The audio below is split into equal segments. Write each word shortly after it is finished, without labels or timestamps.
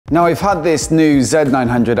Now, I've had this new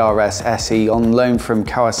Z900RS SE on loan from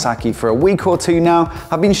Kawasaki for a week or two now.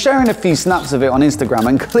 I've been sharing a few snaps of it on Instagram,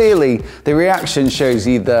 and clearly the reaction shows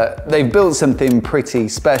you that they've built something pretty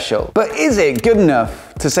special. But is it good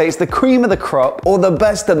enough to say it's the cream of the crop or the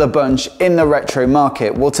best of the bunch in the retro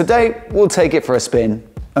market? Well, today we'll take it for a spin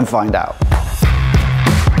and find out.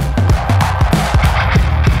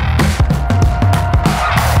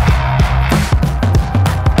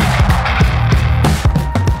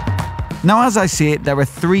 Now, as I see it, there are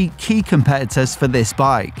three key competitors for this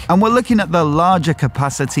bike, and we're looking at the larger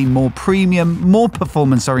capacity, more premium, more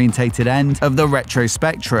performance-orientated end of the retro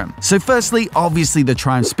spectrum. So firstly, obviously the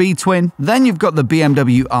Triumph Speed Twin, then you've got the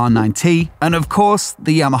BMW R9T, and of course,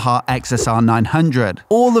 the Yamaha XSR 900.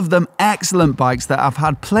 All of them excellent bikes that I've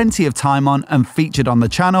had plenty of time on and featured on the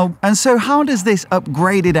channel. And so how does this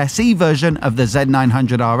upgraded SE version of the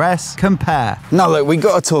Z900RS compare? Now look, we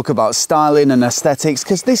got to talk about styling and aesthetics,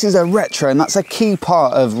 because this is a retro, and that's a key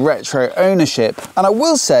part of retro ownership. And I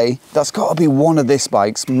will say that's got to be one of this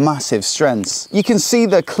bike's massive strengths. You can see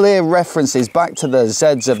the clear references back to the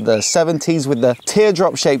Zs of the 70s with the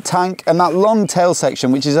teardrop shaped tank and that long tail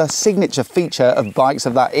section, which is a signature feature of bikes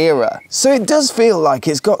of that era. So it does feel like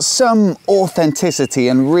it's got some authenticity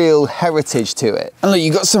and real heritage to it. And look,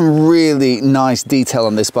 you got some really nice detail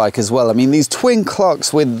on this bike as well. I mean, these twin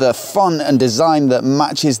clocks with the font and design that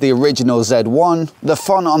matches the original Z1, the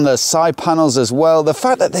font on the side panels as well, the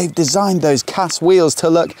fact that they've designed those cast wheels to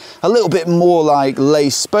look a little bit more like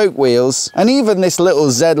lace spoke wheels, and even this little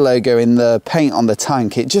Z logo in the paint on the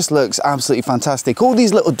tank, it just looks absolutely fantastic. All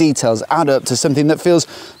these little details add up to something that feels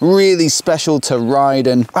really special to ride,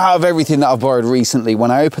 and out of everything that I've borrowed recently, when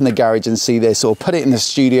I open the garage and see this or put it in the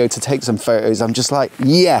studio to take some photos, I'm just like,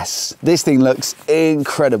 yes, this thing looks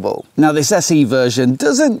incredible. Now, this SE version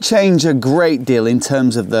doesn't change a great deal in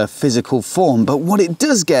terms of the physical form, but what it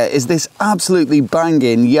does get is this absolutely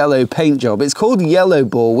banging yellow paint job. It's called Yellow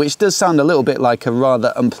Ball, which does sound a little bit like a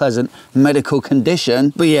rather unpleasant medical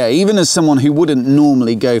condition. But yeah, even as someone who wouldn't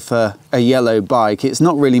normally go for a yellow bike, it's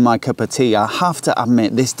not really my cup of tea. I have to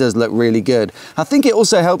admit, this does look really good. I think it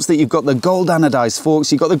also helps that you've got the gold anodized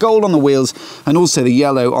forks, you've got the gold on the wheels, and also the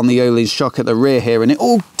yellow on the Öhlins shock at the rear here, and it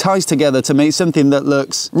all ties together to make something that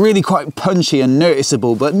looks really quite punchy and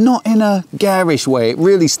noticeable, but not in a garish way. It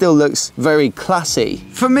really still looks very classy.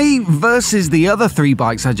 For me, versus the other three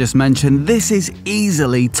bikes I just mentioned, this is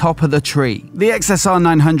easily top of the tree. The XSR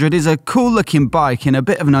 900 is a cool looking bike in a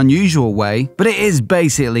bit of an unusual way, but it is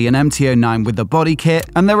basically an MT09 with the body kit,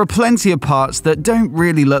 and there are plenty of parts that don't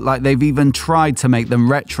really look like they've even tried to make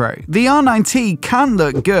them retro. The R9T can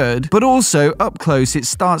look good, but also up close it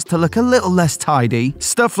starts to look a little less tidy.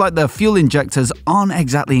 Stuff like the fuel injectors aren't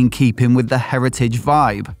exactly in keeping with the heritage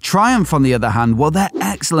vibe. Triumph, on the other hand, well, they're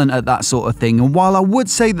excellent at that sort of thing, and while I would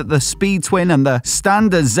say that the Speed Twin and the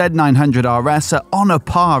standard Z900RS are on a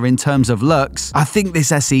par in terms of looks, I think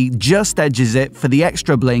this SE just edges it for the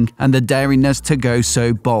extra bling and the dariness to go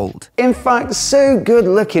so bold. In fact, so good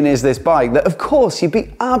looking is this bike that of course you'd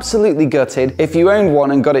be absolutely gutted if you owned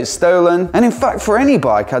one and got it stolen, and in fact for any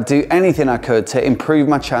bike I'd do anything I could to improve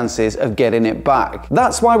my chances of getting it back.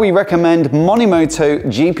 That's why we recommend MOTOBOB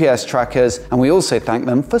GPS trackers, and we also thank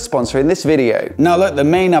them for sponsoring this video. Now look, the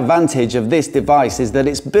main advantage of this device is that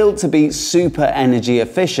it's built to be super energy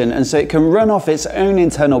efficient, and so it can run off its own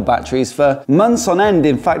internal batteries for months on end.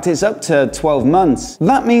 In fact, it's up to 12 months.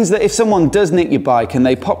 That means that if someone does nick your bike and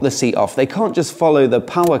they pop the seat off, they can't just follow the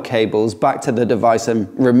power cables back to the device and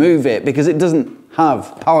remove it, because it doesn't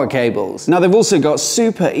have power cables. Now, they've also got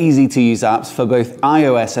super easy to use apps for both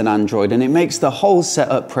iOS and Android, and it makes the whole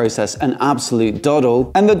setup process an absolute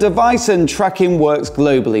doddle. And the device and tracking works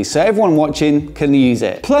globally, so everyone watching can use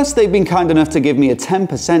it. Plus, they've been kind enough to give me a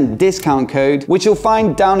 10% discount code, which you'll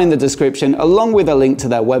find down in the description, along with a link to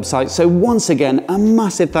their website. So once again, a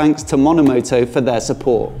massive thanks to MOTOBOB for their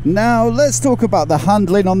support. Now, let's talk about the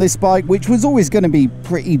handling on this bike, which was always going to be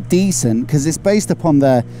pretty decent because it's based upon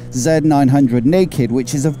their Z900 Naked,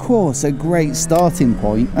 which is of course a great starting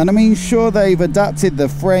point. And I mean, sure, they've adapted the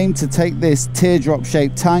frame to take this teardrop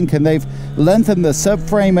shaped tank, and they've lengthened the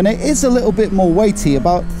subframe, and it is a little bit more weighty,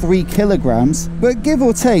 about 3 kilograms, but give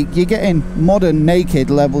or take, you're getting modern Naked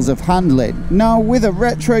levels of handling. Now, with a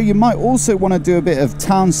retro, you might also want to do a bit of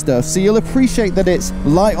town stuff, so you'll appreciate that it's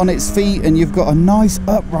light on its feet and you've got a nice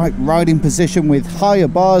upright riding position with higher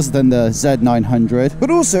bars than the Z900, but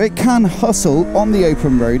also it can hustle on the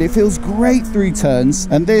open road. It feels great through screw turns,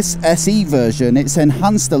 and this SE version, it's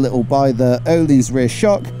enhanced a little by the Öhlins rear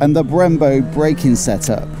shock and the Brembo braking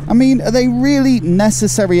setup. I mean, are they really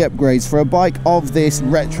necessary upgrades for a bike of this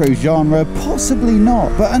retro genre? Possibly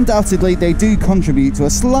not, but undoubtedly they do contribute to a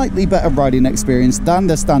slightly better riding experience than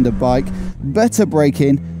the standard bike, better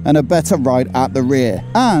braking, and a better ride at the rear,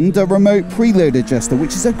 and a remote preload adjuster,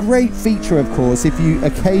 which is a great feature of course if you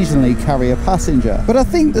occasionally carry a passenger. But I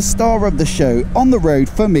think the star of the show on the road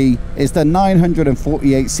for me is the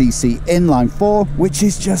 948cc inline 4, which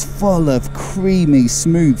is just full of creamy,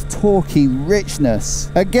 smooth, torquey richness.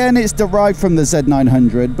 Again, it's derived from the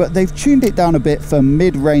Z900, but they've tuned it down a bit for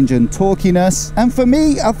mid-range and torquiness, and for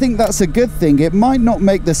me I think that's a good thing. It might not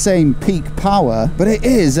make the same peak power, but it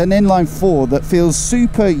is an inline 4 that feels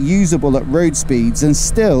super usable at road speeds and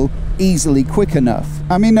still easily quick enough.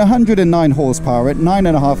 I mean, 109 horsepower at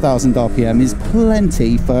 9,500 RPM is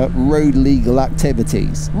plenty for road legal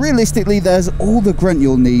activities. Realistically, there's all the grunt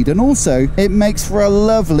you'll need, and also it makes for a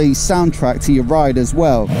lovely soundtrack to your ride as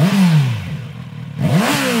well.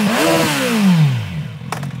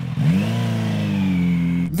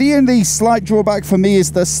 The only slight drawback for me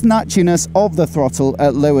is the snatchiness of the throttle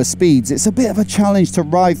at lower speeds. It's a bit of a challenge to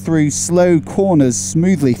ride through slow corners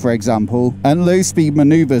smoothly, for example, and low speed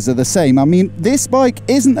maneuvers are the same. I mean, this bike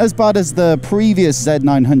isn't as bad as the previous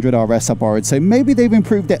Z900RS I borrowed, so maybe they've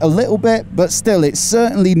improved it a little bit, but still it's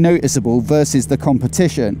certainly noticeable versus the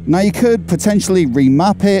competition. Now you could potentially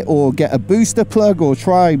remap it or get a booster plug or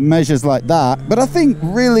try measures like that, but I think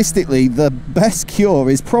realistically the best cure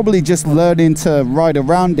is probably just learning to ride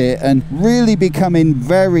around it and really becoming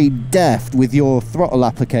very deft with your throttle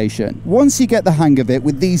application. Once you get the hang of it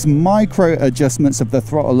with these micro adjustments of the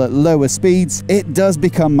throttle at lower speeds, it does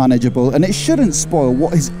become manageable and it shouldn't spoil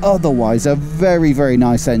what is otherwise a very, very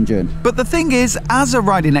nice engine. But the thing is, as a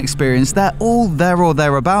riding experience, they're all there or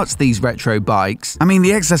thereabouts, these retro bikes. I mean,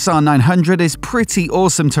 the XSR 900 is pretty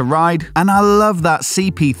awesome to ride, and I love that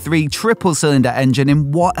CP3 triple cylinder engine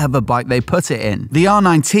in whatever bike they put it in. The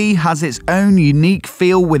R9T has its own unique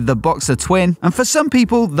feel with the Boxer twin, and for some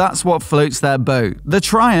people that's what floats their boat. The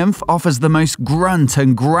Triumph offers the most grunt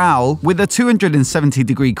and growl with a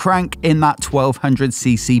 270-degree crank in that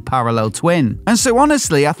 1200cc parallel twin. And so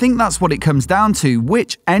honestly, I think that's what it comes down to,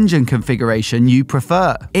 which engine configuration you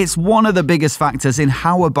prefer. It's one of the biggest factors in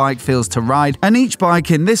how a bike feels to ride, and each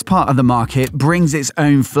bike in this part of the market brings its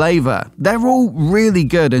own flavor. They're all really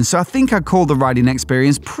good, and so I think I'd call the riding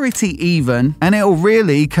experience pretty even, and it'll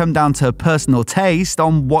really come down to personal taste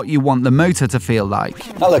on what you want the motor to feel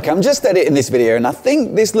like. Now look, I'm just editing this video and I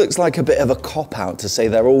think this looks like a bit of a cop-out to say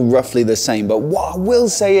they're all roughly the same, but what I will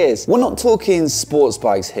say is, we're not talking sports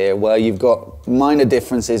bikes here where you've got minor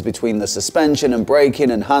differences between the suspension and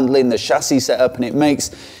braking and handling, the chassis setup, and it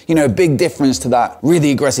makes, you know, a big difference to that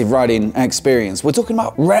really aggressive riding experience. We're talking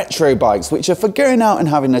about retro bikes, which are for going out and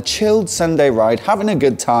having a chilled Sunday ride, having a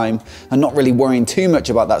good time, and not really worrying too much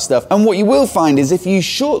about that stuff. And what you will find is if you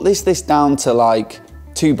shortlist this down to like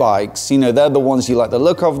 2 bikes, you know, they're the ones you like the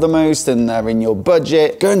look of the most and they're in your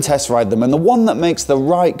budget, go and test ride them. And the one that makes the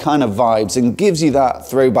right kind of vibes and gives you that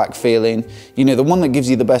throwback feeling, you know, the one that gives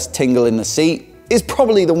you the best tingle in the seat is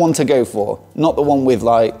probably the one to go for, not the one with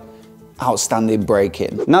like outstanding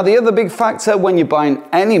braking. Now, the other big factor when you're buying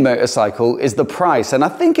any motorcycle is the price, and I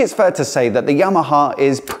think it's fair to say that the Yamaha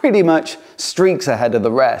is pretty much streaks ahead of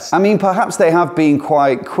the rest. I mean, perhaps they have been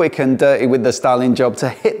quite quick and dirty with the styling job to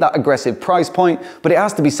hit that aggressive price point, but it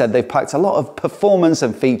has to be said they've packed a lot of performance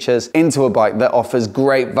and features into a bike that offers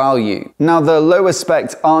great value. Now, the lower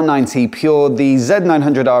spec R9T Pure, the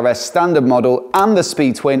Z900RS standard model, and the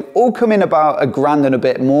Speed Twin all come in about $1,000 and a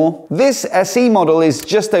bit more. This SE model is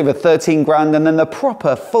just over 13 grand, and then the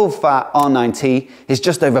proper full-fat R9T is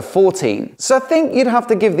just over 14. So I think you'd have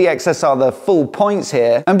to give the XSR the full points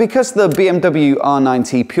here, and because the BMW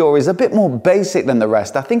R9T Pure is a bit more basic than the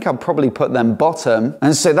rest, I think I'd probably put them bottom,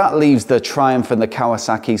 and so that leaves the Triumph and the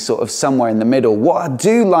Kawasaki sort of somewhere in the middle. What I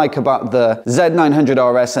do like about the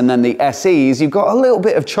Z900RS and then the SE is you've got a little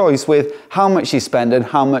bit of choice with how much you spend and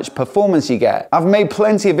how much performance you get. I've made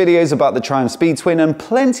plenty of videos about the Triumph Speed Twin, and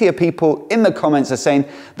plenty of people in the comments are saying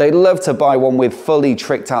they'd love to buy one with fully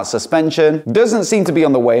tricked out suspension. Doesn't seem to be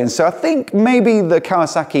on the way, and so I think maybe the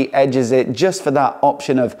Kawasaki edges it just for that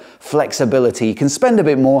option of flexibility. You can spend a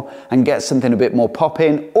bit more and get something a bit more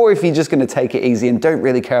pop-in, or if you're just going to take it easy and don't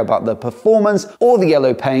really care about the performance or the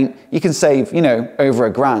yellow paint, you can save, you know, over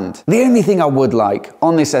 $1,000. The only thing I would like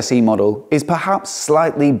on this SE model is perhaps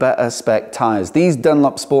slightly better spec tires. These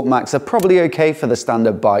Dunlop Sport Max are probably okay for the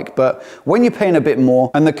standard bike, but when you're paying a bit more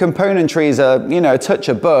and the componentry is a, you know, a touch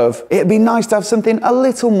above, rough, it'd be nice to have something a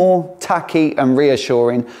little more tacky and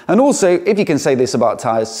reassuring. And also, if you can say this about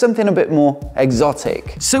tires, something a bit more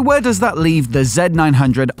exotic. So where does that leave the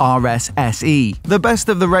Z900RS SE? The best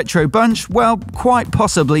of the retro bunch? Well, quite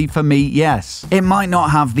possibly for me, yes. It might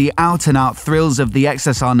not have the out-and-out thrills of the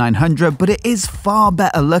XSR 900, but it is far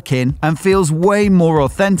better looking and feels way more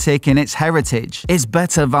authentic in its heritage. It's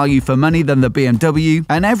better value for money than the BMW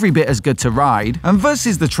and every bit as good to ride. And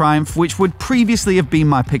versus the Triumph, which would previously have been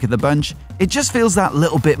my pick of the bunch, it just feels that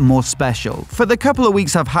little bit more special. For the couple of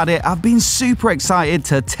weeks I've had it, I've been super excited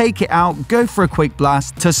to take it out, go for a quick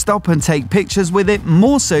blast, to stop and take pictures with it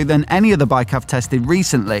more so than any other bike I've tested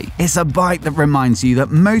recently. It's a bike that reminds you that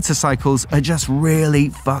motorcycles are just really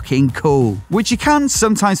fucking cool, which you can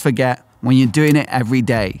sometimes forget when you're doing it every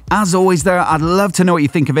day. As always though, I'd love to know what you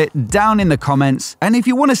think of it down in the comments, and if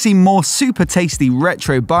you want to see more super tasty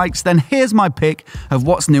retro bikes, then here's my pick of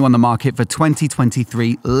what's new on the market for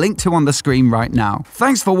 2023, linked to on the screen right now.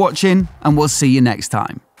 Thanks for watching, and we'll see you next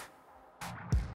time.